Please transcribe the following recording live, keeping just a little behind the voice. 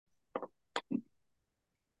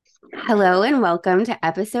Hello and welcome to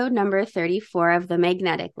episode number 34 of The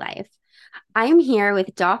Magnetic Life. I'm here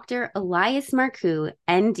with Dr. Elias Markou,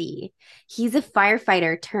 ND. He's a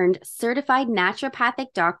firefighter turned certified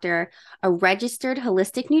naturopathic doctor, a registered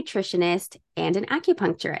holistic nutritionist, and an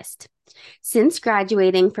acupuncturist. Since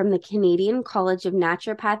graduating from the Canadian College of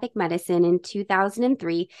Naturopathic Medicine in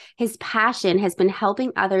 2003, his passion has been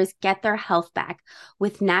helping others get their health back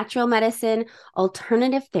with natural medicine,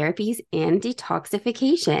 alternative therapies, and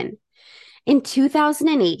detoxification. In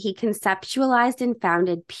 2008, he conceptualized and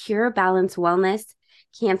founded Pure Balance Wellness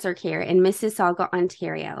Cancer Care in Mississauga,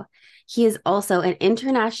 Ontario. He is also an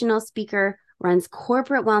international speaker, runs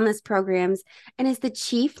corporate wellness programs, and is the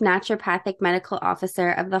chief naturopathic medical officer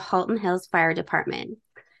of the Halton Hills Fire Department.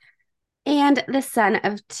 And the son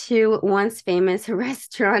of two once famous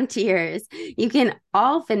restaurateurs. You can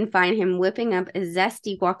often find him whipping up a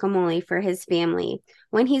zesty guacamole for his family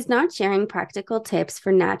when he's not sharing practical tips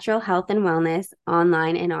for natural health and wellness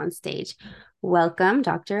online and on stage. Welcome,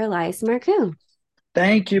 Dr. Elias Markou.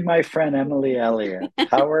 Thank you, my friend Emily Elliott.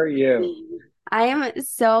 How are you? I am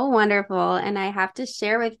so wonderful, and I have to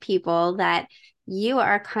share with people that you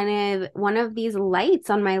are kind of one of these lights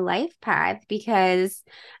on my life path because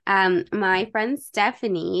my friend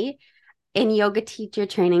Stephanie in yoga teacher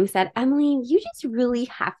training said, Emily, you just really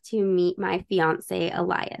have to meet my fiance,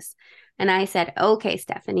 Elias. And I said, okay,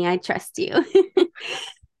 Stephanie, I trust you.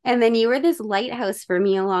 And then you were this lighthouse for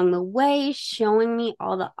me along the way, showing me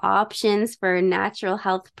all the options for natural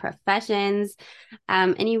health professions.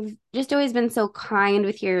 And you've just always been so kind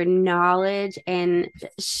with your knowledge and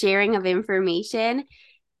sharing of information.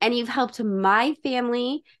 And you've helped my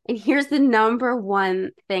family. And here's the number one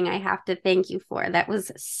thing I have to thank you for that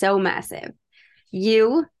was so massive.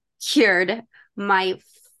 You cured my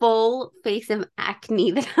full face of acne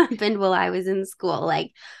that happened while I was in school.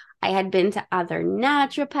 Like, I had been to other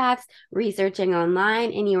naturopaths, researching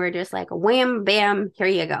online, and you were just like, wham, bam, here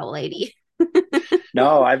you go, lady.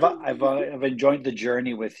 No, I've enjoyed the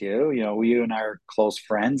journey with you. You know, you and I are close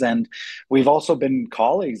friends, and we've also been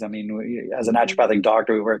colleagues. I mean, as a naturopathic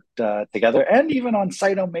doctor, we worked together, and even on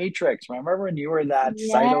Cytomatrix. Remember when you were that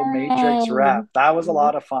Cytomatrix Yes. rep? That was a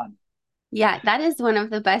lot of fun. Yeah, that is one of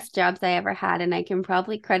the best jobs I ever had, and I can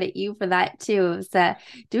probably credit you for that too. It was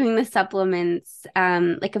doing the supplements,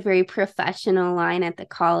 like a very professional line at the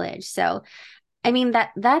college. So, I mean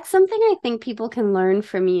that's something I think people can learn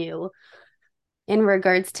from you in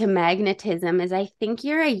regards to magnetism. Is I think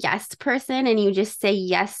you're a yes person, and you just say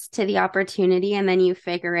yes to the opportunity, and then you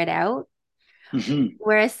figure it out. Mhm.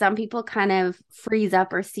 Whereas some people kind of freeze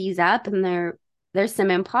up or seize up and there's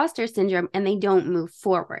some imposter syndrome and they don't move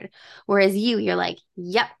forward. Whereas you're like,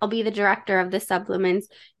 yep, I'll be the director of the supplements.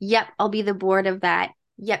 Yep, I'll be the board of that.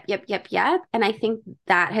 Yep, yep, yep, yep. And I think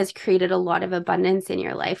that has created a lot of abundance in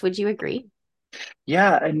your life. Would you agree?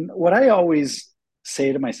 Yeah, and what I always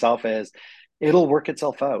say to myself is, it'll work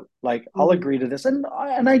itself out. Like I'll Mm-hmm. agree to this, and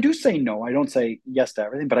I do say no. I don't say yes to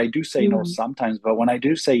everything, but I do say no Mm-hmm. sometimes. But when I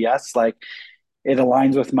do say yes, like it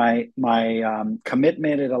aligns with my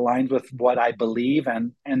commitment. It aligns with what I believe,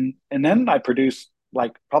 and then I produce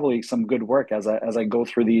like probably some good work as I go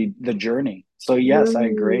through the journey. So yes, I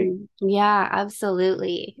agree. Yeah,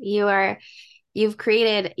 absolutely. You've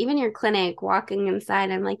created even your clinic walking inside.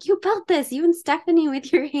 I'm like, you built this, you and Stephanie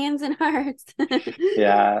with your hands and hearts.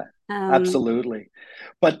 Yeah, um, absolutely.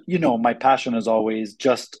 But you know, my passion is always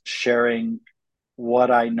just sharing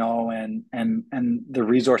what I know and the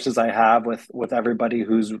resources I have with everybody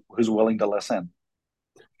who's willing to listen.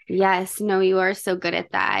 yes, no, you are so good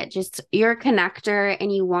at that. Just you're a connector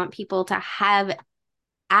and you want people to have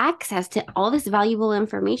access to all this valuable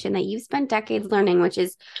information that you've spent decades learning, which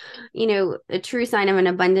is, a true sign of an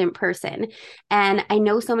abundant person. And I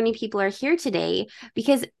know so many people are here today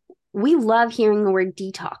because we love hearing the word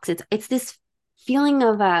detox. It's this feeling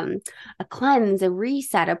of a cleanse, a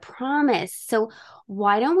reset, a promise. So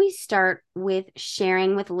why don't we start with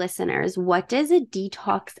sharing with listeners what does a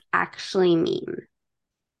detox actually mean?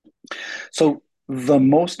 So the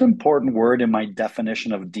most important word in my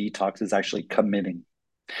definition of detox is actually committing.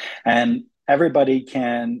 And everybody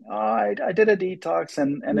can, I did a detox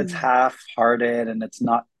and it's Mm. half-hearted and it's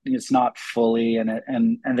not fully and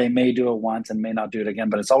they may do it once and may not do it again,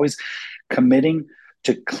 but it's always committing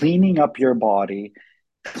to cleaning up your body,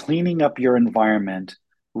 cleaning up your environment,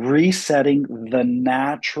 resetting the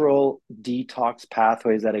natural detox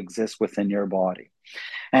pathways that exist within your body.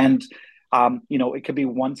 And it could be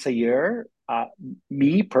once a year.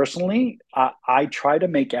 Me personally, I try to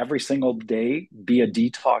make every single day be a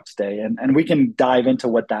detox day, and we can dive into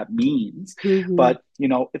what that means. Mhm. But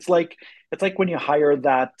it's like it's like when you hire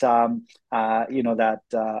that that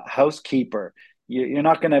housekeeper. You're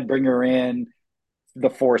not going to bring her in the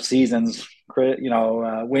four seasons,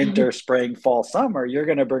 winter, spring, fall, summer. You're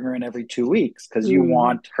going to bring her in every 2 weeks because you Mm.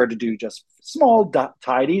 want her to do just small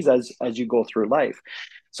tidies as you go through life.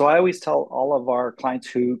 So I always tell all of our clients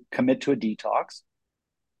who commit to a detox,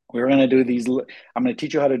 we're going to do these. I'm going to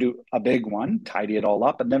teach you how to do a big one, tidy it all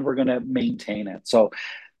up, and then we're going to maintain it. So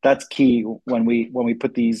that's key when we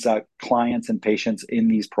put these clients and patients in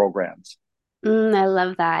these programs. I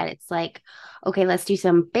love that. It's like, okay, let's do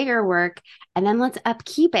some bigger work and then let's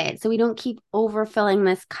upkeep it so we don't keep overfilling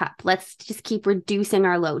this cup. Let's just keep reducing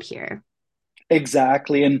our load here.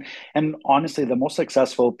 Exactly. And honestly, the most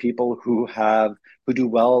successful people who do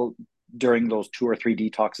well during those 2 or 3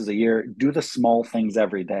 detoxes a year do the small things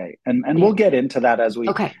every day. And Yeah. we'll get into that Okay. as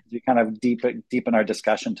we kind of deepen our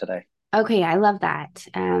discussion today. Okay, I love that.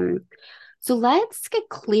 So let's get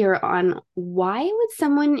clear on why would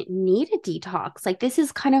someone need a detox? Like this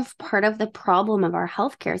is kind of part of the problem of our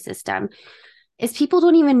healthcare system is people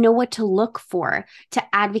don't even know what to look for to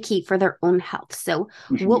advocate for their own health. So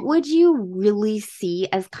what would you really see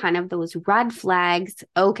as kind of those red flags?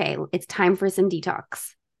 Okay, it's time for some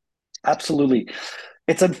detox. Absolutely.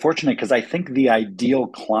 It's unfortunate because I think the ideal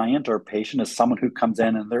client or patient is someone who comes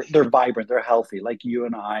in and they're vibrant, they're healthy, like you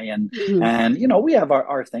and I, Mhm. and we have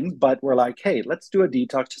our things, but we're like, hey, let's do a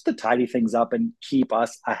detox just to tidy things up and keep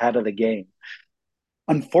us ahead of the game.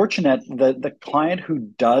 Unfortunate, the client who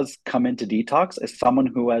does come into detox is someone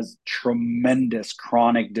who has tremendous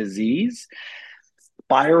chronic disease,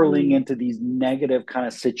 spiraling Mhm. into these negative kind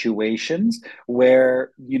of situations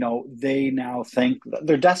where they now think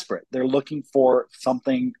they're desperate, they're looking for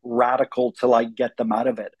something radical to like get them out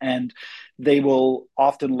of it, and they will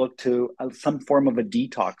often look to some form of a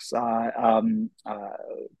detox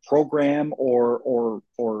program or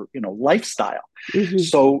lifestyle. Mhm.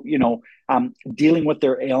 So dealing with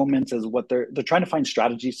their ailments is what they're trying to find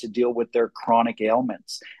strategies to deal with their chronic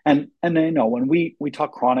ailments. And when we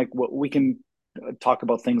talk chronic, we can talk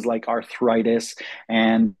about things like arthritis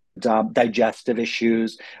and digestive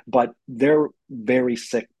issues, but they're very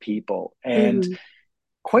sick people. And Mhm.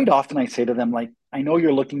 quite often I say to them, like, I know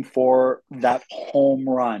you're looking for that home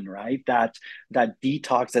run, right? That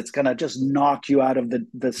detox that's gonna just knock you out of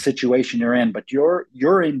the situation you're in, but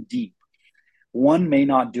you're in deep. One may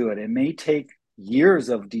not do it. It may take years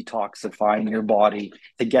of detoxifying your body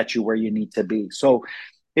to get you where you need to be. So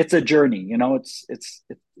it's a journey,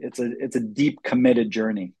 it's a deep committed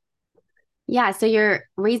journey. Yeah, so you're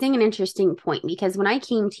raising an interesting point because when I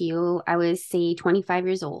came to you, I was, say, 25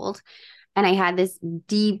 years old and I had this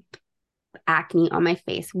deep acne on my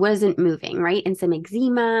face, wasn't moving, right? And some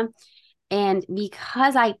eczema. And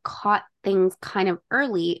because I caught things kind of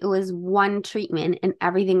early, it was one treatment and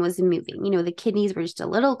everything was moving. The kidneys were just a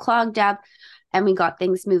little clogged up and we got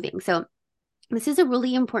things moving. So, this is a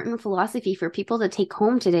really important philosophy for people to take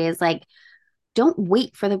home today is like, don't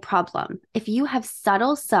wait for the problem. If you have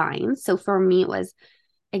subtle signs, so for me, it was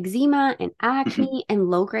eczema and acne and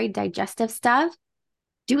low grade digestive stuff,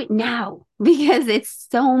 do it now because it's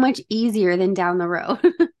so much easier than down the road.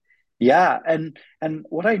 Yeah, and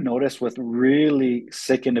what I notice with really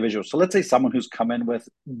sick individuals, so let's say someone who's come in with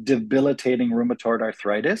debilitating rheumatoid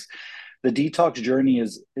arthritis, the detox journey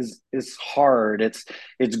is hard.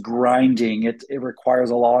 It's grinding. It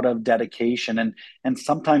requires a lot of dedication, and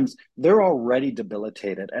sometimes they're already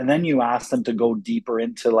debilitated, and then you ask them to go deeper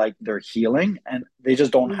into like their healing, and they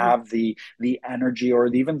just don't Mhm. have the energy or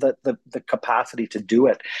even the capacity to do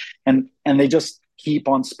it, and they just keep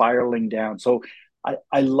on spiraling down. So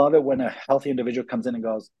I love it when a healthy individual comes in and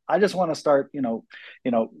goes, I just want to start,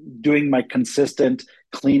 doing my consistent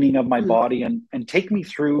cleaning of my Mhm. body and take me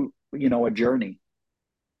through, a journey.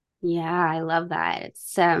 Yeah, I love that.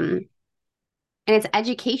 And it's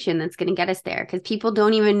education that's going to get us there because people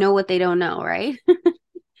don't even know what they don't know, right?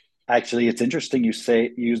 Actually, it's interesting you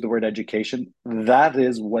use the word education. That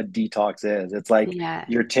is what detox is. It's like Yeah.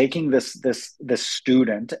 you're taking this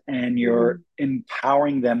student and you're Mhm.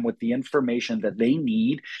 empowering them with the information that they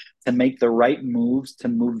need to make the right moves to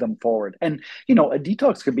move them forward. And a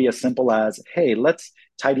detox could be as simple as, hey, let's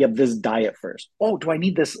tidy up this diet first. Oh, do I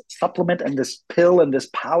need this supplement and this pill and this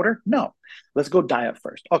powder? No. Let's go diet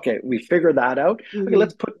first. Okay, we figure that out. Okay, Mhm.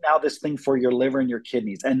 let's put now this thing for your liver and your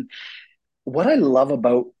kidneys. And what I love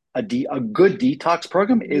about a good detox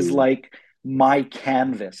program is Mhm. like my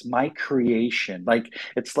canvas, my creation. Like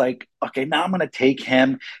it's like, okay, now I'm going to take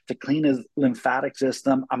him to clean his lymphatic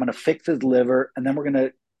system. I'm going to fix his liver, and then we're going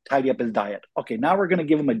to tidy up his diet. Okay, now we're going to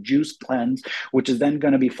give him a juice cleanse, which is then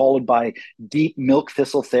going to be followed by deep milk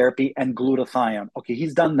thistle therapy and glutathione. Okay,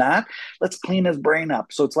 he's done that. Let's clean his brain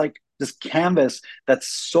up. So it's like this canvas that's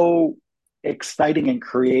so exciting and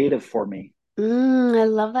creative for me. I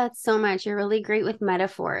love that so much. You're really great with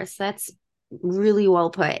metaphors. That's really well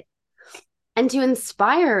put. And to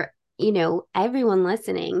inspire, everyone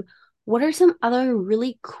listening, what are some other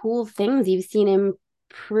really cool things you've seen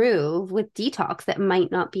improve with detox that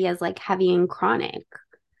might not be as like heavy and chronic?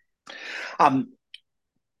 Um,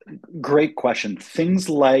 Great question. Things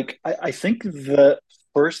like I think the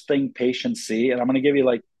first thing patients see, and I'm going to give you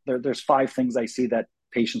like there's five things I see that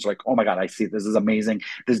patients are like, oh my God, I see this is amazing.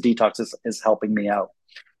 This detox is helping me out.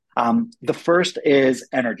 The first is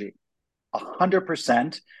energy.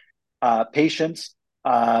 100% patients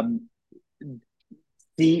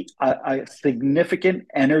see a significant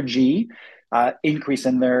energy increase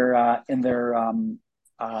in their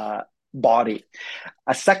body.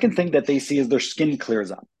 A second thing that they see is their skin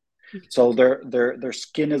clears up. So their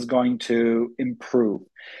skin is going to improve.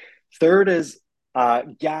 Third is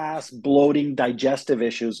gas, bloating, digestive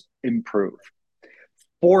issues improve.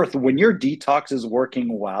 Fourth, when your detox is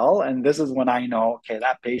working well, and this is when I know, okay,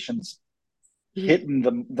 that patient's hitting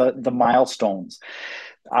the milestones.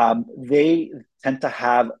 They tend to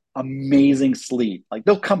have amazing sleep. Like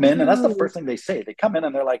they'll come in, and that's the Mm, first thing they say. They come in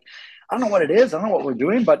and they're like, "I don't know what it is. I don't know what we're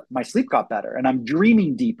doing, but my sleep got better, and I'm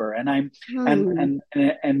dreaming deeper, and I'm mm,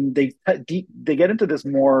 and they get into this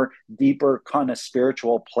more deeper kind of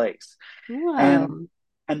spiritual place. And wow.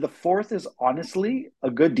 and the fourth is honestly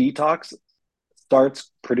a good detox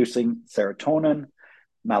starts producing serotonin,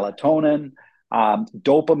 melatonin,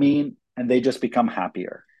 dopamine, and they just become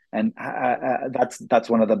happier. And that's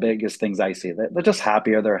one of the biggest things I see. They're just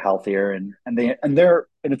happier, they're healthier, and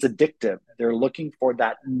it's addictive. They're looking for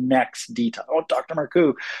that next detox. Oh, Dr.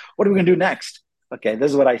 Markou, what are we going to do next? Okay,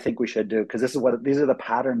 this is what I think we should do because these are the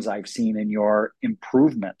patterns I've seen in your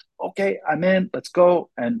improvement. Okay, I'm in. Let's go,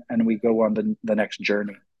 and we go on the next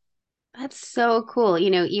journey. That's so cool.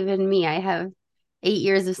 Even me, I have 8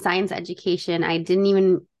 years of science education. I didn't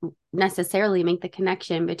even necessarily make the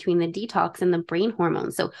connection between the detox and the brain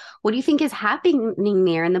hormones. So, what do you think is happening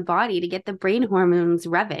there in the body to get the brain hormones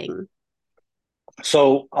revving?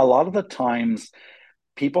 So a lot of the times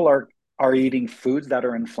people are eating foods that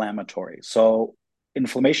are inflammatory. So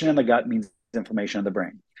inflammation in the gut means inflammation in the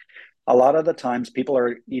brain. A lot of the times people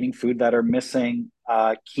are eating food that are missing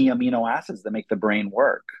key amino acids that make the brain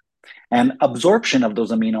work and absorption of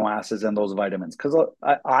those amino acids and those vitamins. Because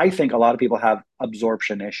I think a lot of people have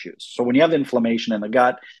absorption issues. So when you have inflammation in the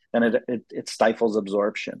gut, then it stifles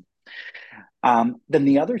absorption. Then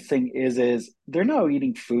the other thing is they're now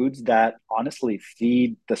eating foods that honestly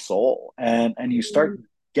feed the soul, and you start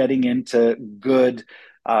getting into good,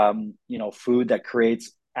 food that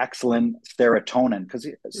creates excellent serotonin because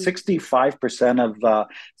 65% of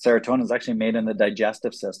serotonin is actually made in the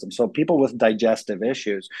digestive system. So people with digestive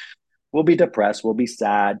issues will be depressed, will be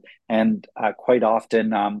sad, and quite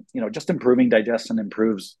often, just improving digestion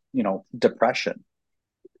improves, depression.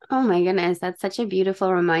 Oh my goodness, that's such a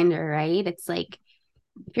beautiful reminder, right? It's like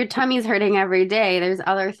if your tummy's hurting every day, there's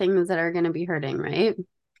other things that are going to be hurting, right?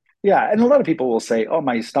 Yeah, and a lot of people will say, "Oh,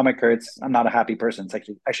 my stomach hurts. I'm not a happy person." It's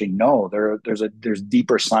actually no. There's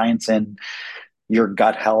deeper science in your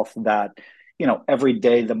gut health that every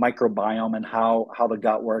day the microbiome and how the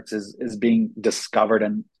gut works is being discovered,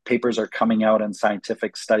 and papers are coming out and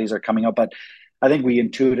scientific studies are coming out. But I think we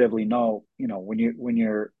intuitively know, when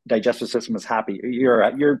your digestive system is happy,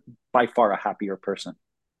 you're by far a happier person.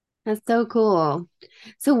 That's so cool.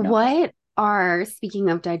 So, Yeah.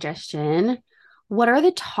 speaking of digestion, what are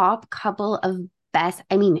the top couple of best?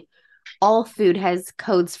 I mean, all food has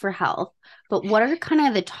codes for health, but what are kind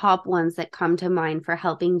of the top ones that come to mind for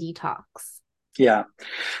helping detox? Yeah.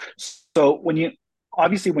 So when you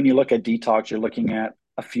look at detox, you're looking at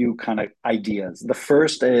a few kind of ideas. The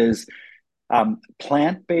first is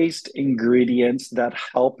plant-based ingredients that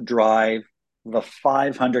help drive the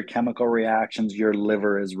 500 chemical reactions your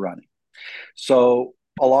liver is running. So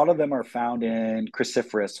a lot of them are found in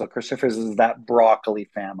cruciferous. So cruciferous is that broccoli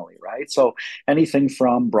family, right? So anything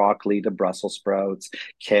from broccoli to Brussels sprouts,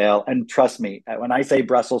 kale, and trust me, when I say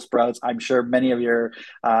Brussels sprouts, I'm sure many of your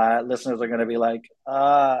listeners are going to be like,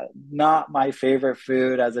 not my favorite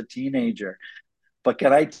food as a teenager. But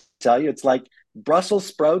can I tell you, it's like Brussels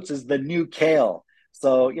sprouts is the new kale.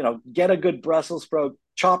 So, get a good Brussels sprout,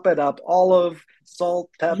 chop it up, olive, salt,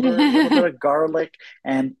 pepper, a little bit of garlic,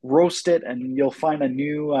 and roast it, and you'll find a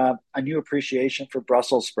new appreciation for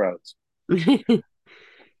Brussels sprouts.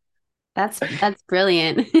 That's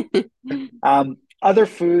brilliant. Um, Other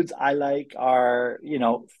foods I like are,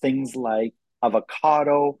 things like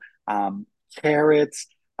avocado, carrots,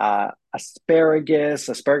 asparagus.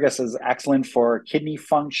 Asparagus is excellent for kidney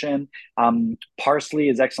function. Parsley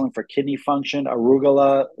is excellent for kidney function.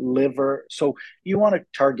 Arugula, liver. So you want to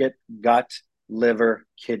target gut, liver,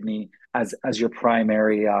 kidney as your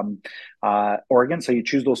primary organ. So you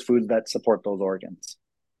choose those foods that support those organs.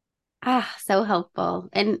 Ah, so helpful.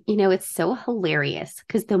 And it's so hilarious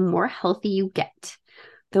because the more healthy you get,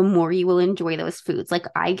 the more you will enjoy those foods. Like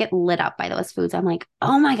I get lit up by those foods. I'm like,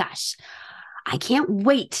 oh my gosh, I can't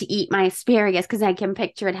wait to eat my asparagus because I can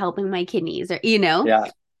picture it helping my kidneys or. Yeah,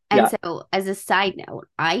 And yeah. so, as a side note,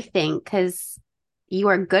 I think because you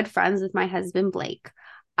are good friends with my husband, Blake,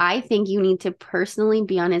 I think you need to personally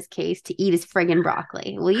be on his case to eat his friggin'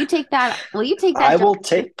 broccoli. Will you take that? Will you take that I job? will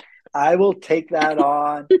take I will take that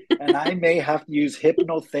on, and I may have to use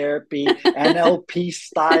hypnotherapy, NLP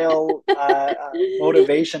style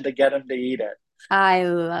motivation to get him to eat it. I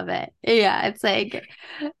love it. Yeah, it's like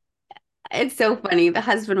it's so funny the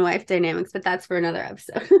husband wife dynamics, but that's for another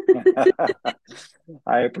episode.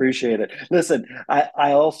 I appreciate it. Listen,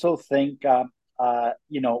 I also think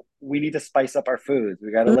we need to spice up our foods.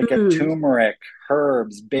 We got to look at Mm, turmeric,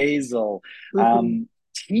 herbs, basil. mhm.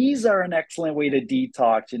 Teas are an excellent way to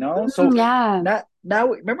detox. So Yeah, now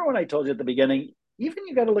remember when I told you at the beginning, even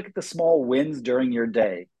you got to look at the small wins during your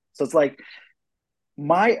day. So it's like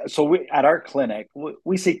we at our clinic,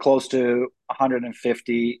 we see close to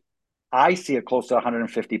 150. I see a close to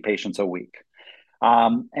 150 patients a week.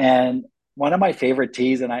 And one of my favorite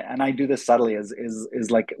teas, and I do this subtly, is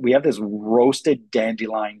like we have this roasted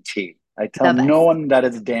dandelion tea. I tell the no best. one that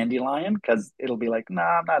it's dandelion because it'll be like,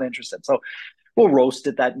 nah, I'm not interested. So we'll roast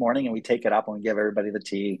it that morning and we take it up and we give everybody the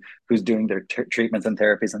tea who's doing their treatments and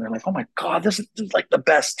therapies. And they're like, oh my God, this is like the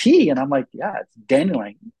best tea. And I'm like, yeah, it's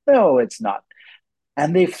dandelion. No, it's not.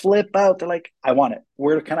 And they flip out. They're like, I want it.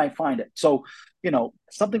 Where can I find it? So,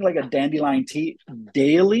 something like a dandelion tea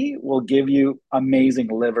daily will give you amazing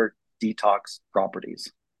liver detox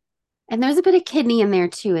properties. And there's a bit of kidney in there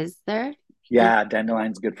too, is there? Like Yeah,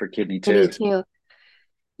 dandelion's good for kidney kidney too. too.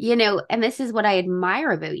 And this is what I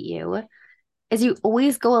admire about you is you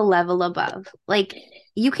always go a level above. Like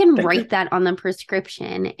you can Thank you. write that on the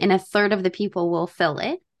prescription and a third of the people will fill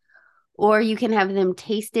it, or you can have them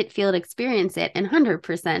taste it, feel it, experience it, and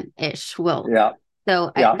 100% ish will. Yeah,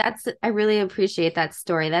 So yeah. I really appreciate that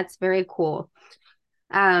story. That's very cool.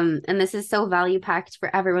 And this is so value packed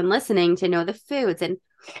for everyone listening to know the foods and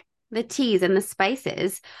the teas and the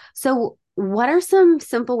spices. So, what are some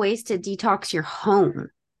simple ways to detox your home?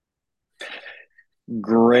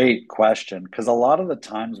 Great question. Because a lot of the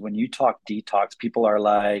times when you talk detox, people are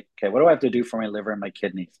like, okay, what do I have to do for my liver and my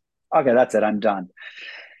kidneys? Okay, that's it. I'm done.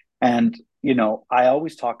 And I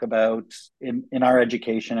always talk about in our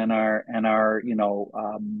education and our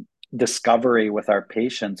discovery with our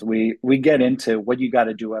patients, we get into what you got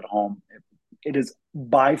to do at home. It is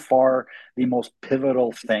by far the most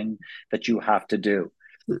pivotal thing that you have to do.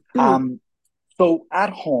 Mm, So at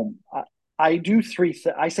home, I do three.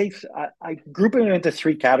 I say I group it into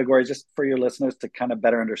three categories just for your listeners to kind of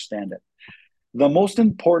better understand it. The most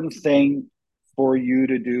important thing for you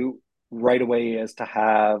to do right away is to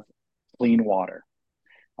have clean water.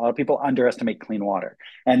 A lot of people underestimate clean water.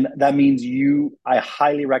 And that means I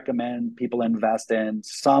highly recommend people invest in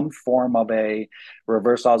some form of a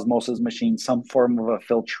reverse osmosis machine, some form of a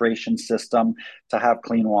filtration system to have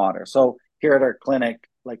clean water. So here at our clinic,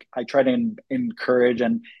 like I try to encourage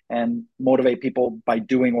and motivate people by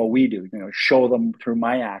doing what we do, show them through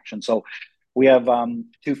my action. So we have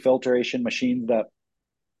two filtration machines that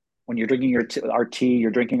when you're drinking our tea,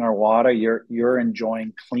 you're drinking our water, you're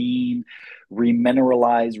enjoying clean,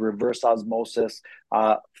 remineralized, reverse osmosis,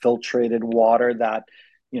 filtrated water that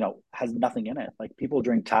has nothing in it. Like people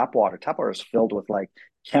drink tap water. Tap water is filled with like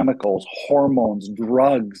chemicals, hormones,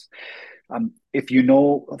 drugs. If you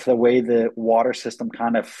know the way the water system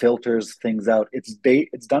kind of filters things out, it's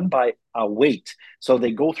done by a weight. So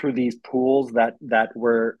they go through these pools that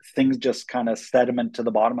where things just kind of sediment to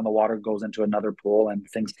the bottom, and the water goes into another pool, and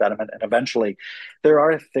things sediment, and eventually, there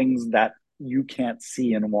are things that you can't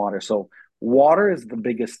see in water. So water is the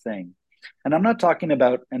biggest thing. And I'm not talking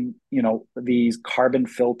about these carbon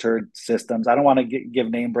filtered systems. I don't want to give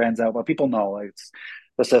name brands out, but people know it's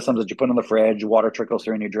the systems that you put in the fridge, water trickles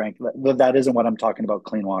through and you drink. That isn't what I'm talking about,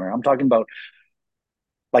 clean water. I'm talking about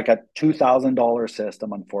like a $2,000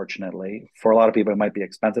 system, unfortunately. For a lot of people, it might be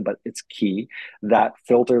expensive, but it's key that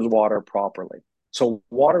filters water properly. So,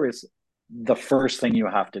 water is the first thing you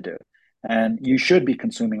have to do. And you should be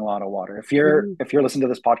consuming a lot of water. If you're mhm. if you're listening to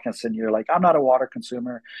this podcast and you're like, I'm not a water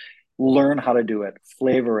consumer, Learn how to do it,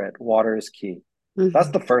 flavor it. Water is key. That's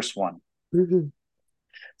Mm-hmm. the first one. Mm-hmm.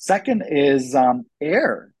 Second is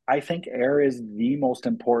air. I think air is the most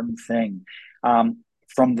important thing.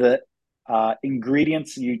 From the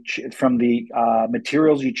ingredients from the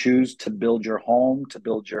materials you choose to build your home, to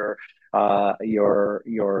build your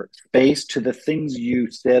space, to the things you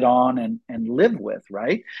sit on and live with,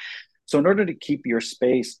 right? So in order to keep your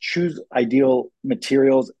space, choose ideal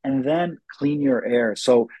materials and then clean your air.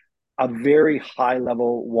 So a very high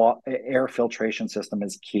level air filtration system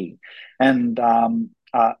is key. And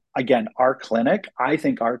again, I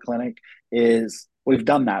think our clinic we've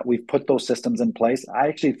done that. We've put those systems in place. I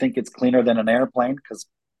actually think it's cleaner than an airplane because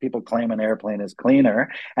people claim an airplane is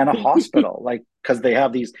cleaner, and a hospital, like, because they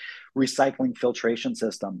have these recycling filtration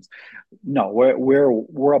systems. No,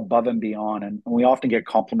 we're above and beyond, and we often get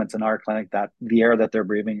compliments in our clinic that the air that they're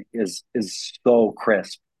breathing is so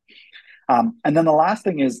crisp. And then the last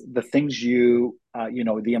thing is the things the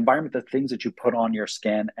environment, the things that you put on your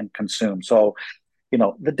skin and consume. So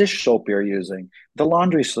the dish soap you're using, the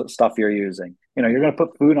laundry stuff you're using. You're going to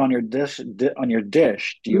put food on your dish.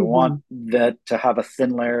 Do you Mm-hmm. want that to have a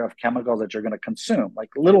thin layer of chemicals that you're going to consume? Like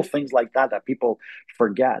little things like that people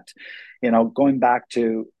forget. Going back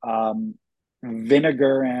to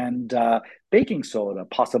vinegar and baking soda,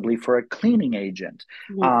 possibly for a cleaning agent.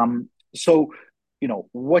 Yeah. So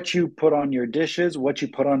what you put on your dishes, what you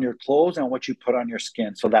put on your clothes, and what you put on your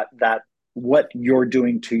skin, so that what you're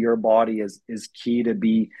doing to your body is key to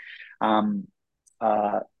be um,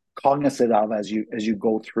 uh, cognizant of as you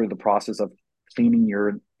go through the process of cleaning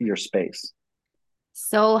your space.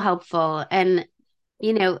 So helpful. And,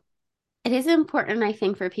 you know, it is important, I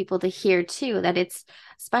think, for people to hear too, that it's,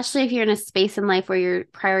 especially if you're in a space in life where you're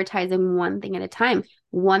prioritizing one thing at a time,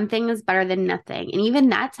 one thing is better than nothing. And even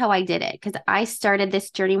that's how I did it because I started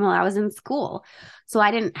this journey while I was in school. So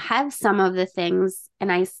I didn't have some of the things.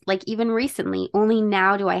 And like, even recently, only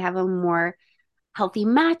now do I have a more healthy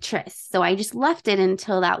mattress. So I just left it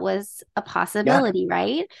until that was a Yeah, possibility,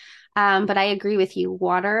 right? But I agree with you.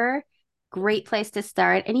 Water, great place to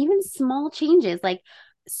start. And even small changes like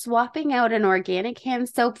swapping out an organic hand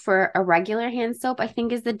soap for a regular hand soap, I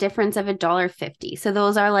think is the difference of $1.50. So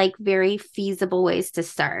those are like very feasible ways to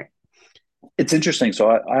start. it's interesting. So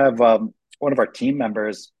I have one of our team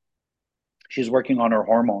members. She's working on her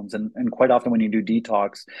hormones, and quite often when you do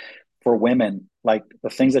detox, for women, like the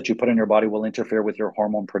things that you put in your body will interfere with your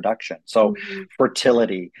hormone production. So, Mhm.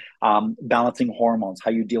 fertility, balancing hormones,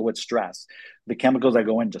 how you deal with stress, the chemicals that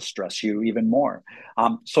go into stress you even more.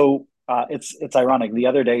 It's ironic. The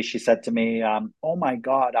other day, she said to me, "Oh my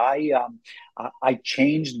God, I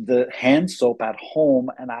changed the hand soap at home,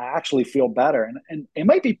 and I actually feel better." And it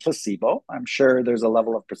might be placebo. I'm sure there's a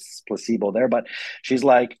level of placebo there, but she's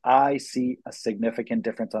like, "I see a significant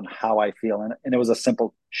difference on how I feel," and it was a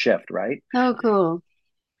simple shift, right? Oh, cool.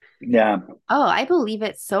 Yeah, Oh, I believe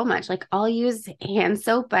it so much. Like I'll use hand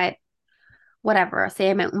soap, but whatever, say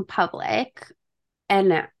I'm out in public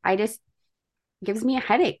and I just gives me a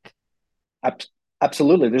headache. ab-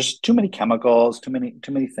 absolutely. There's too many chemicals, too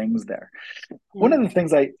many things there. One Yeah. of the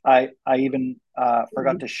things I even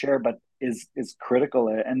forgot Mhm. to share, but is critical,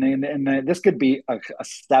 and this could be a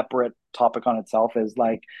separate topic on itself. Is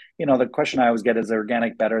like, the question I always get is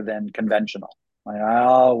organic better than conventional? Like, I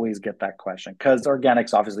always get that question because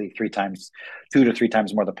organic's obviously 2 to 3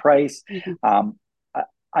 times more the price. Mhm. Um, I,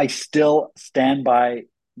 I still stand by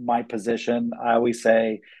my position. I always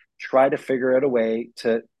say try to figure out a way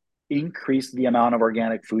to increase the amount of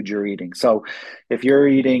organic food you're eating. So if you're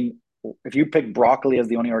eating if you pick broccoli as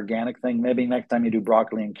the only organic thing, maybe next time you do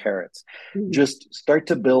broccoli and carrots. Mhm. Just start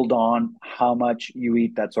to build on how much you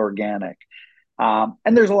eat that's organic.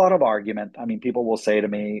 And there's a lot of argument. I mean, people will say to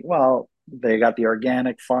me, well, they got the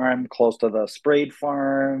organic farm close to the sprayed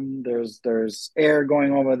farm. There's air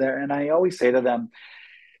going over there. And I always say to them,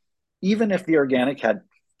 even if the organic had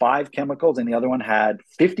 5 chemicals and the other one had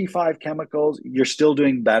 55 chemicals, you're still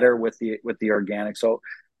doing better with the organic. So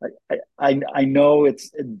I know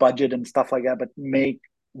it's budget and stuff like that, but make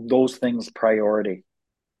those things priority.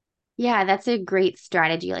 Yeah, that's a great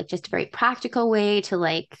strategy. Like just a very practical way to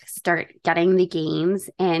like start getting the gains.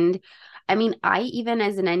 And I mean, I even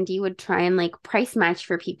as an ND would try and like price match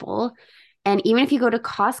for people. And even if you go to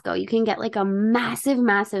Costco, you can get like a massive,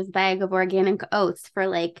 massive bag of organic oats for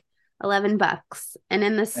like $11. And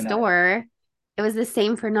in the And store, it was the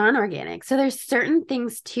same for non-organic. So there's certain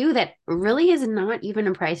things too that really is not even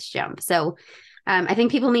a price jump. So I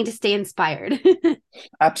think people need to stay inspired.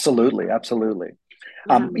 absolutely, absolutely.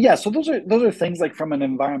 Wow. Yeah, so those are things like from an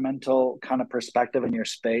environmental kind of perspective in your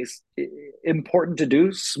space, important to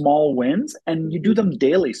do small wins, and you do them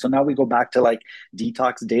daily. So now we go back to like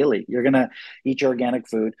detox daily. You're gonna eat your organic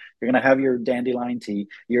food. You're gonna have your dandelion tea.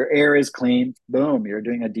 Your air is clean. Boom, you're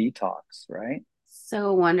doing a detox, right?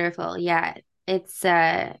 So wonderful. Yeah. It's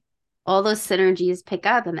all those synergies pick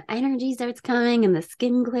up and the energy starts coming and the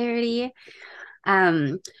skin clarity.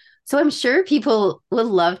 Um, so I'm sure people would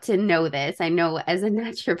love to know this. I know as a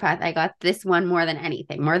naturopath, I got this one more than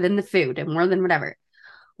anything, more than the food and more than whatever.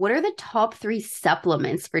 What are the top three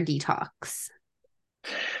supplements for detox?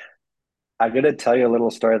 I'm gonna tell you a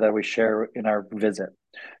little story that we share in our visit.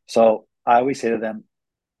 So I always say to them,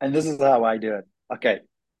 and this is how I do it. Okay,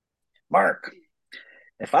 Mark,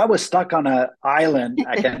 if I was stuck on an island,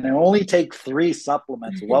 I can only take three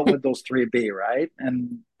supplements. What would those three be, right?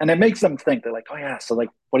 And it makes them think. They're like, oh yeah, so like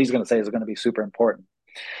what he's going to say is going to be super important.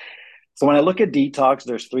 So when I look at detox,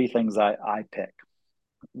 there's three things I pick.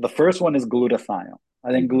 The first one is glutathione.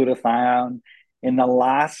 I think glutathione in the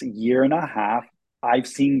last year and a half, I've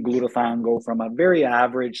seen glutathione go from a very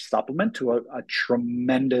average supplement to a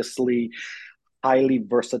tremendously highly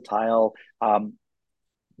versatile,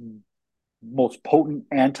 most potent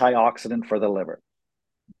antioxidant for the liver.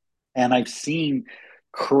 And I've seen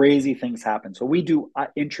crazy things happen. So we do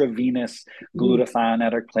intravenous glutathione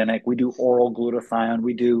at our clinic. We do oral glutathione.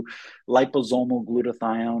 We do liposomal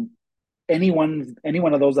glutathione. Any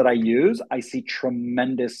one of those that I use, I see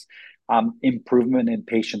tremendous improvement in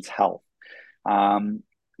patients' health. Um,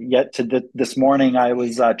 Yet this morning, I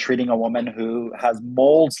was treating a woman who has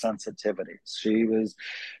mold sensitivities.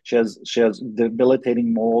 She has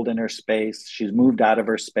debilitating mold in her space. She's moved out of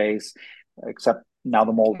her space, except now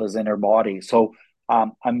the mold is in her body. So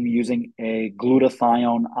I'm using a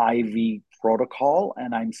glutathione IV protocol,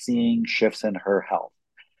 and I'm seeing shifts in her health.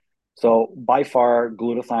 So by far,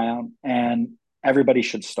 glutathione, and everybody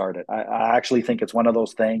should start it. I actually think it's one of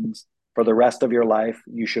those things for the rest of your life.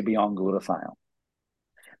 You should be on glutathione.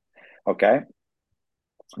 Okay.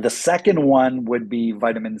 The second one would be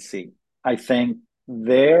vitamin C. I think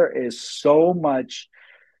there is so much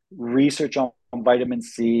research on vitamin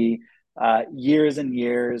C, years and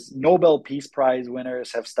years. Nobel Peace Prize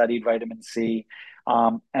winners have studied vitamin C,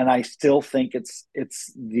 and I still think it's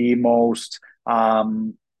the most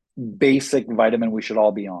basic vitamin we should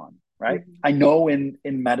all be on. Right? Mhm. I know in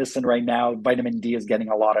medicine right now, vitamin D is getting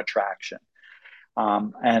a lot of traction,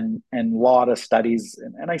 and a lot of studies,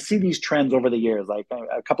 and I see these trends over the years. Like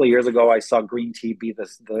a couple of years ago, I saw green tea be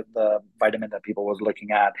the vitamin that people was looking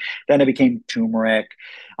at. Then it became turmeric.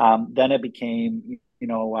 Then it became, I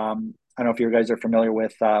don't know if you guys are familiar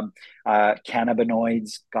with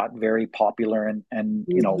cannabinoids. Got very popular and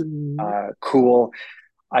Mhm. cool.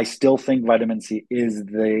 I still think vitamin C is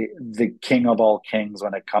the king of all kings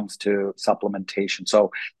when it comes to supplementation.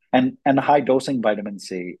 So, and high dosing vitamin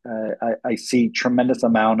C, I see tremendous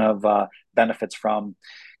amount of benefits from,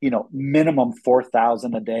 minimum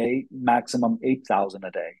 4,000 a day, maximum 8,000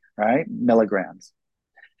 a day, right? Milligrams.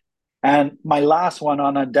 And my last one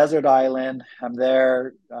on a desert island, I'm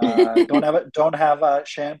there. Don't have a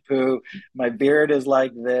shampoo. My beard is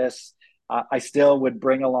like this. I still would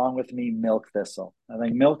bring along with me milk thistle. I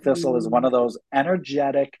think milk thistle is one Mm. of those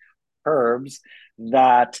energetic herbs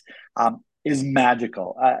that is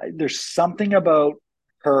magical. There's something about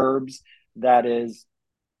herbs that is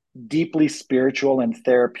deeply spiritual and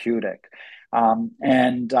therapeutic.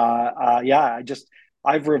 And yeah,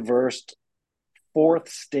 I've reversed fourth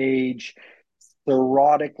stage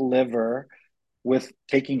cirrhotic liver with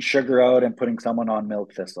taking sugar out and putting someone on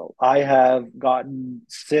milk thistle. I have gotten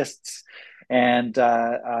cysts and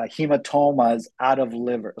hematomas out of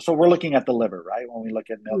liver. So we're looking at the liver, right? When we look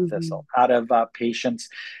at milk thistle, Mhm. out of patients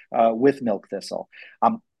with milk thistle.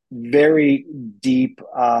 Very deep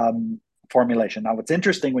formulation. Now, what's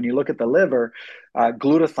interesting when you look at the liver,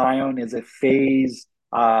 glutathione is a phase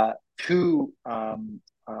two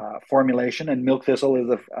formulation, and milk thistle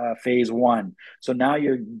is a phase one. So now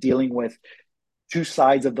you're dealing with two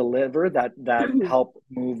sides of the liver that help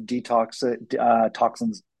move detox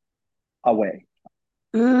toxins away.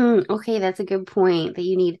 Okay, that's a good point that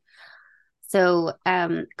you need. So,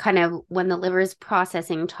 kind of when the liver is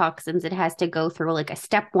processing toxins, it has to go through like a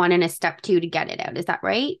step one and a step two to get it out. Is that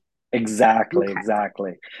right? Exactly, Okay.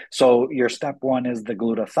 exactly. So your step one is the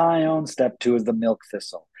glutathione, step two is the milk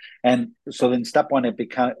thistle. And so then step one, it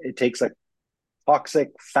takes a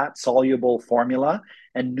toxic fat soluble formula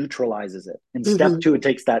and neutralizes it. In step Hmm. two, it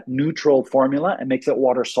takes that neutral formula and makes it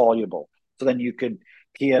water soluble. So then you could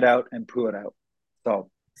pee it out and poo it out. So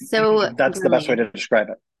So that's the best way brilliant. to describe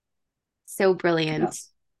it. So brilliant. Yes.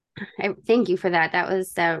 Thank you for that. That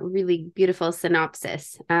was a really beautiful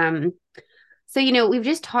synopsis. So, we've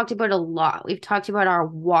just talked about a lot. We've talked about our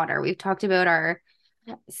water. We've talked about our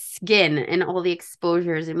skin and all the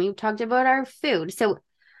exposures, and we've talked about our food. So,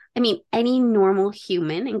 I mean, any normal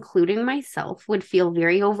human, including myself, would feel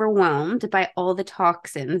very overwhelmed by all the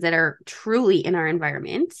toxins that are truly in our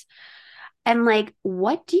environment. And like,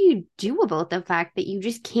 what do you do about the fact that you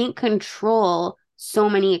just can't control so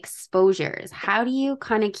many exposures? How do you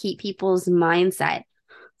kind of keep people's mindset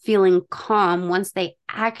feeling calm once they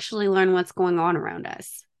actually learn what's going on around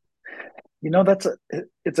us? That's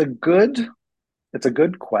it's a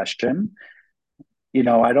good question.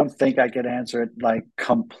 I don't think I could answer it like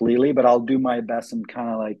completely, but I'll do my best and kind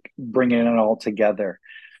of like bringing it all together.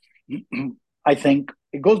 I think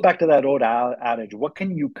it goes back to that old adage, what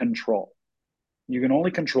can you control? You can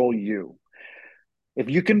only control you. If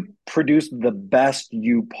you can produce the best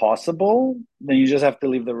you possible, then you just have to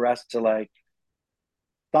leave the rest to like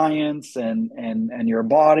science and your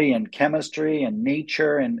body and chemistry and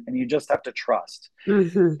nature and you just have to trust.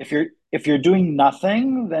 Mm-hmm. If you're doing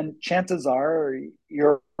nothing, then chances are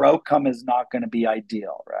your outcome is not going to be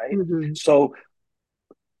ideal, right? Mm-hmm. So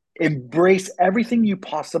embrace everything you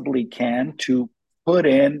possibly can to put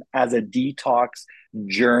in as a detox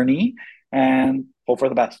journey and hope for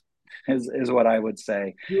the best is what I would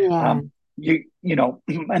say. Yeah.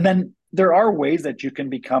 And then there are ways that you can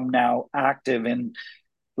become now active in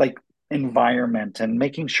like environment and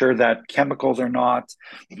making sure that chemicals are not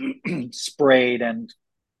sprayed and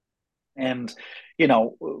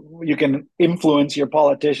you can influence your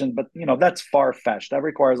politicians, but that's far-fetched. That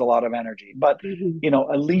requires a lot of energy. But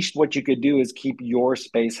Mm-hmm. at least what you could do is keep your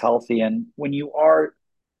space healthy. And when you are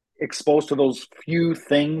exposed to those few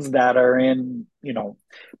things that are in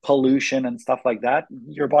pollution and stuff like that,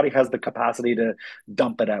 your body has the capacity to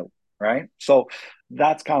dump it out, right? So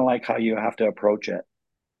that's kind of like how you have to approach it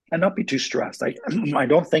and not be too stressed. I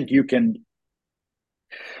don't think you can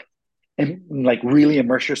like really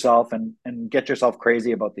immerse yourself and get yourself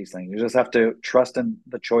crazy about these things. You just have to trust in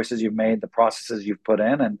the choices you've made, the processes you've put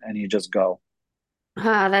in, and you just go.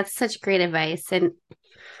 Ah, that's such great advice. And,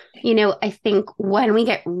 I think when we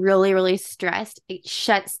get really, really stressed, it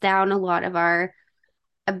shuts down a lot of our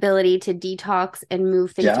ability to detox and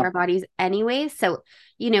move things to Yeah, our bodies anyway. So,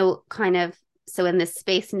 kind of, so in this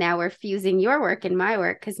space now, we're fusing your work and my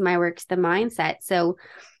work because my work's the mindset. So,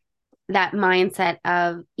 that mindset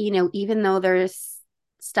of, even though there's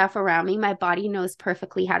stuff around me, my body knows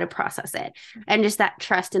perfectly how to process it. And just that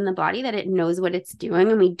trust in the body that it knows what it's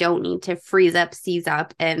doing. And we don't need to freeze up, seize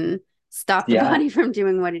up, and stop the yeah, body from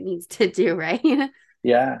doing what it needs to do, right?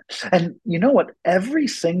 yeah. And you know what? Every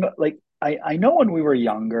single like I know when we were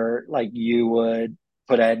younger, like you would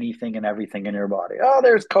put anything and everything in your body. Oh,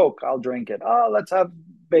 there's Coke, I'll drink it. Oh, let's have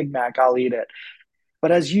Big Mac, I'll eat it.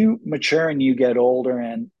 But as you mature and you get older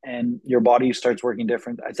and your body starts working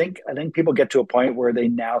different, I think people get to a point where they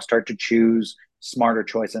now start to choose smarter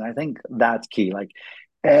choice. And I think that's key. Like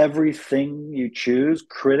everything you choose,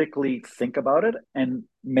 critically think about it and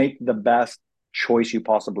make the best choice you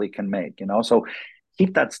possibly can make. So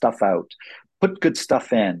keep that stuff out, put good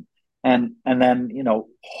stuff in. And then,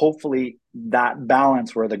 hopefully that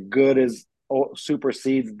balance where the good is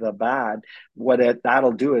supersedes the bad,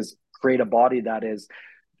 that'll do is create a body that is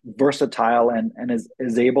versatile and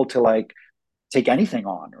is able to like take anything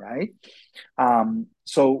on, right?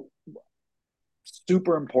 So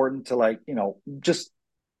super important to like just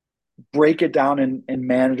break it down in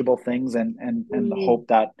manageable things and Mm. hope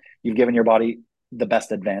that you've given your body the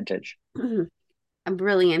best advantage. A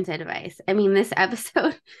brilliant advice. I mean, this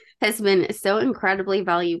episode has been so incredibly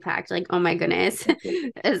value packed. Like, oh my goodness, Thank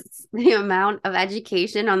you. it's the amount of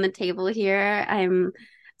education on the table here. I'm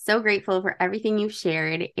so grateful for everything you've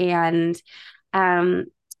shared. And um,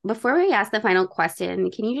 before we ask the final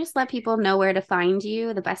question, can you just let people know where to find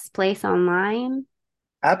you, the best place online?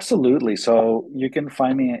 Absolutely. So you can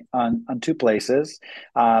find me on two places.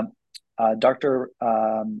 Um, Dr.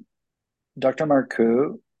 Dr.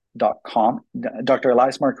 Markou.com,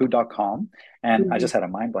 dreliasmarkou.com. And I Mhm. just had a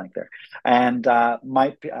mind blank there. And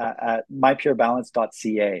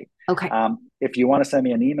mypurebalance.ca. Okay. If you want to send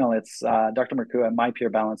me an email, it's Dr. Markou at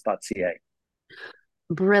mypurebalance.ca.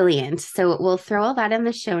 Brilliant. So we'll throw all that in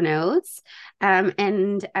the show notes.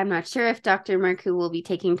 And I'm not sure if Dr. Markou will be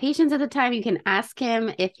taking patients at the time. You can ask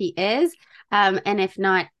him if he is. And if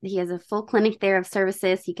not, he has a full clinic there of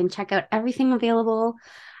services. You can check out everything available.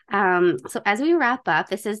 So as we wrap up,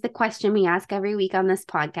 this is the question we ask every week on this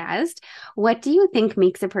podcast. What do you think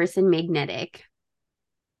makes a person magnetic?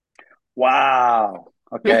 Wow.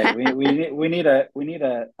 Okay, we need a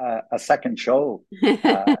second show,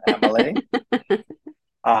 Emily.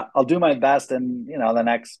 I'll do my best in the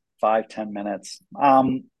next 5-10 minutes.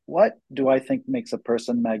 What do I think makes a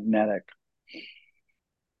person magnetic?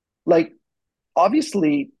 Like,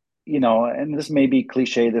 obviously, and this may be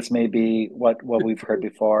cliche, this may be what we've heard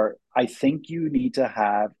before. I think you need to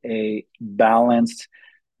have a balanced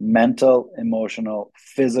mental, emotional,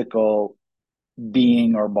 physical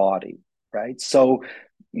being or body, right? So,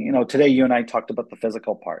 today you and I talked about the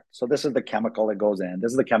physical part. So this is the chemical that goes in.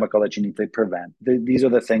 This is the chemical that you need to prevent. These are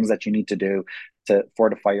the things that you need to do to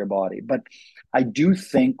fortify your body. But I do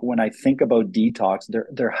think when I think about detox,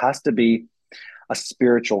 there has to be a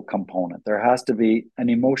spiritual component. There has to be an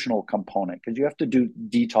emotional component because you have to do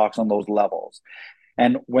detox on those levels.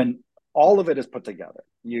 And when all of it is put together,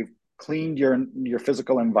 you've cleaned your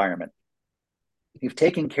physical environment, you've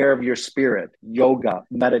taken care of your spirit, yoga,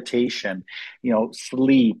 meditation,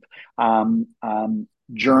 sleep,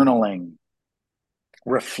 journaling,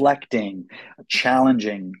 reflecting,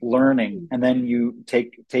 challenging, learning, and then you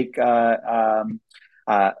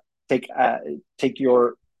uh, take take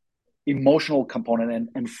your emotional component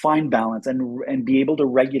and find balance and be able to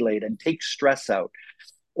regulate and take stress out.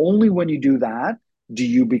 Only when you do that do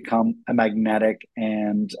you become a magnetic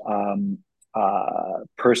and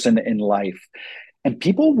person in life, and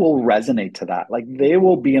people will resonate to that. Like, they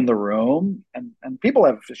will be in the room, and people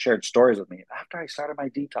have shared stories with me. After I started my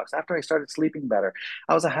detox, after I started sleeping better,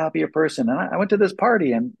 I was a happier person, and I went to this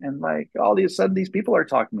party, and like all of a sudden these people are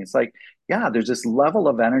talking to me. It's like, yeah, there's this level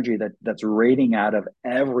of energy that's radiating out of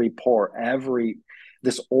every pore, every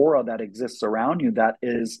this aura that exists around you, that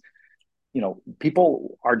is,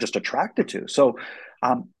 people are just attracted to. So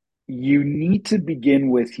you need to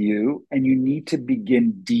begin with you, and you need to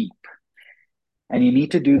begin deep, and you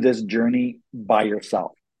need to do this journey by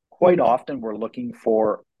yourself. Quite often, we're looking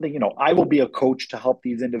for, I will be a coach to help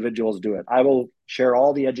these individuals do it. I will share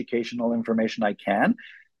all the educational information I can,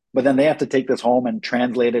 but then they have to take this home and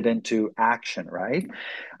translate it into action, right?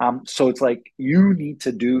 So it's like you need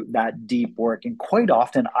to do that deep work. And quite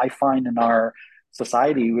often, I find in our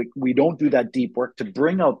society, we don't do that deep work to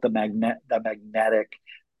bring out the magnetic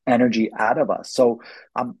energy out of us. So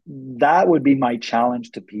that would be my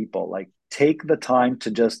challenge to people. Like, take the time to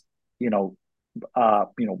just you know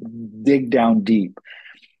dig down deep,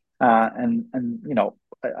 and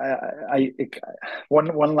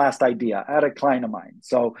one last idea. I had a client of mine.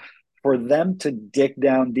 So for them to dig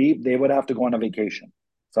down deep, they would have to go on a vacation.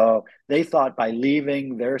 So they thought by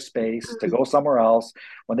leaving their space to go somewhere else,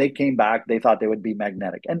 when they came back, they thought they would be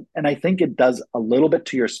magnetic. And I think it does a little bit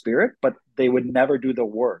to your spirit, but they would never do the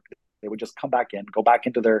work. They would just come back in, go back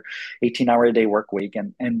into their 18-hour a day work week,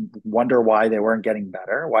 and wonder why they weren't getting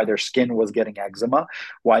better, why their skin was getting eczema,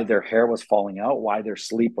 why their hair was falling out, why their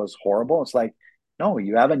sleep was horrible. It's like, no,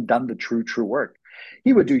 you haven't done the true work.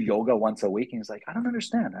 He would do yoga once a week, and he's like, I don't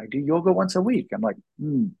understand. I do yoga once a week. I'm like,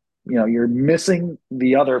 you're missing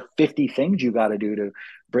the other 50 things you got to do to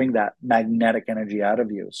bring that magnetic energy out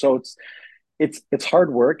of you. So it's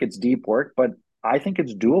hard work, it's deep work, but I think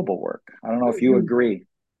it's doable work. I don't know if you Mhm. agree.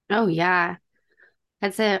 Oh, yeah.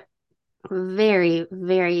 That's a very,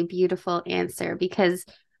 very beautiful answer because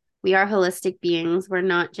we are holistic beings. We're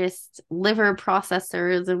not just liver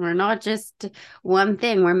processors and we're not just one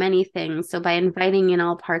thing, we're many things. So, by inviting in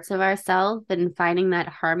all parts of ourselves and finding that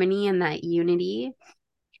harmony and that unity,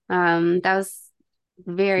 that was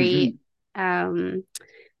very, Hmm. um,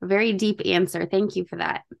 very deep answer. Thank you for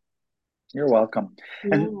that. You're welcome.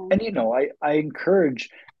 And Yeah. and I encourage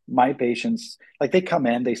my patients, like, they come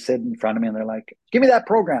in, they sit in front of me, and they're like, "Give me that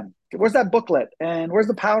program. Where's that booklet? And where's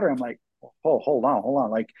the powder?" I'm like, "Oh, hold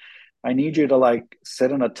on. Like, I need you to, like,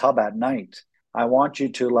 sit in a tub at night. I want you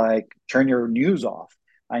to, like, turn your news off.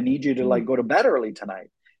 I need you to, like, go to bed early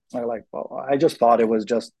tonight." And they're like, "Well, I just thought it was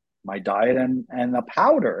just my diet and a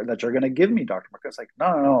powder that you're going to give me, Dr. Marcus." Like,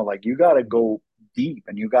 no. Like, you got to go deep,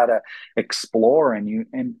 and you got to explore, and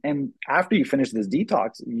after you finish this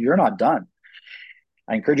detox, you're not done.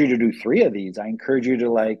 I encourage you to do 3 of these. I encourage you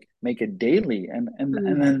to, like, make it daily, and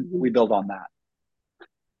then we Mhm. build on that.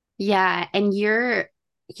 Yeah, and you're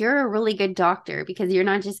a really good doctor because you're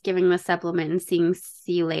not just giving the supplement and seeing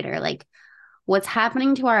see you later. Like what's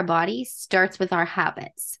happening to our body starts with our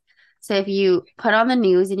habits. So if you put on the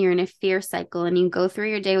news and you're in a fear cycle and you go through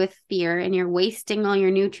your day with fear and you're wasting all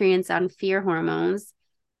your nutrients on fear hormones,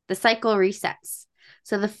 the cycle resets.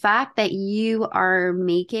 So the fact that you are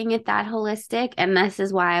making it that holistic, and this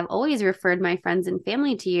is why I've always referred my friends and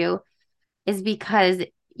family to you, is because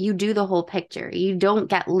you do the whole picture. You don't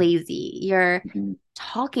get lazy. You're Mhm.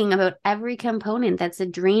 talking about every component that's a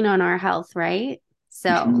drain on our health, right? So,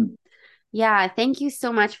 Mhm. yeah, thank you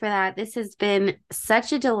so much for that. This has been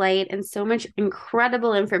such a delight and so much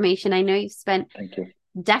incredible information. I know you've spent Thank you.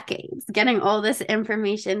 decades getting all this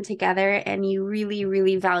information together, and you really,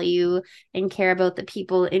 really value and care about the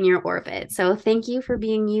people in your orbit. So, thank you for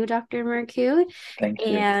being you, Dr. Marcoux. Thank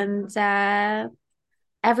you. And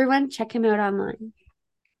everyone, check him out online.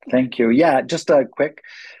 Thank you. Yeah, just a quick,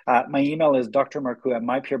 my email is drmarkou at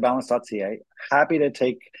mypurebalance.ca. Happy to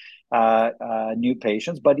take new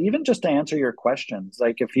patients, but even just to answer your questions.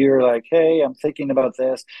 Like if you're like, hey, I'm thinking about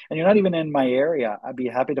this, and you're not even in my area, I'd be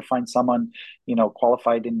happy to find someone,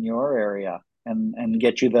 qualified in your area and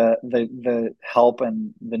get you the help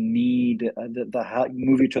and the need,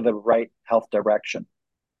 move you to the right health direction.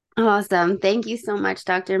 Awesome. Thank you so much,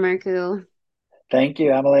 Dr. Marcoux. Thank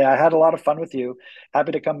you, Emily. I had a lot of fun with you.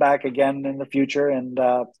 Happy to come back again in the future, and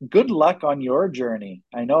good luck on your journey.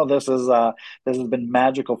 I know this has been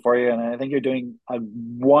magical for you, and I think you're doing a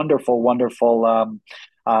wonderful, wonderful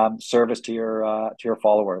service to your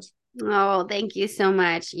followers. Oh, thank you so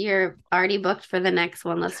much. You're already booked for the next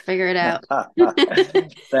one. Let's figure it out.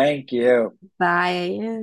 Thank you. Bye.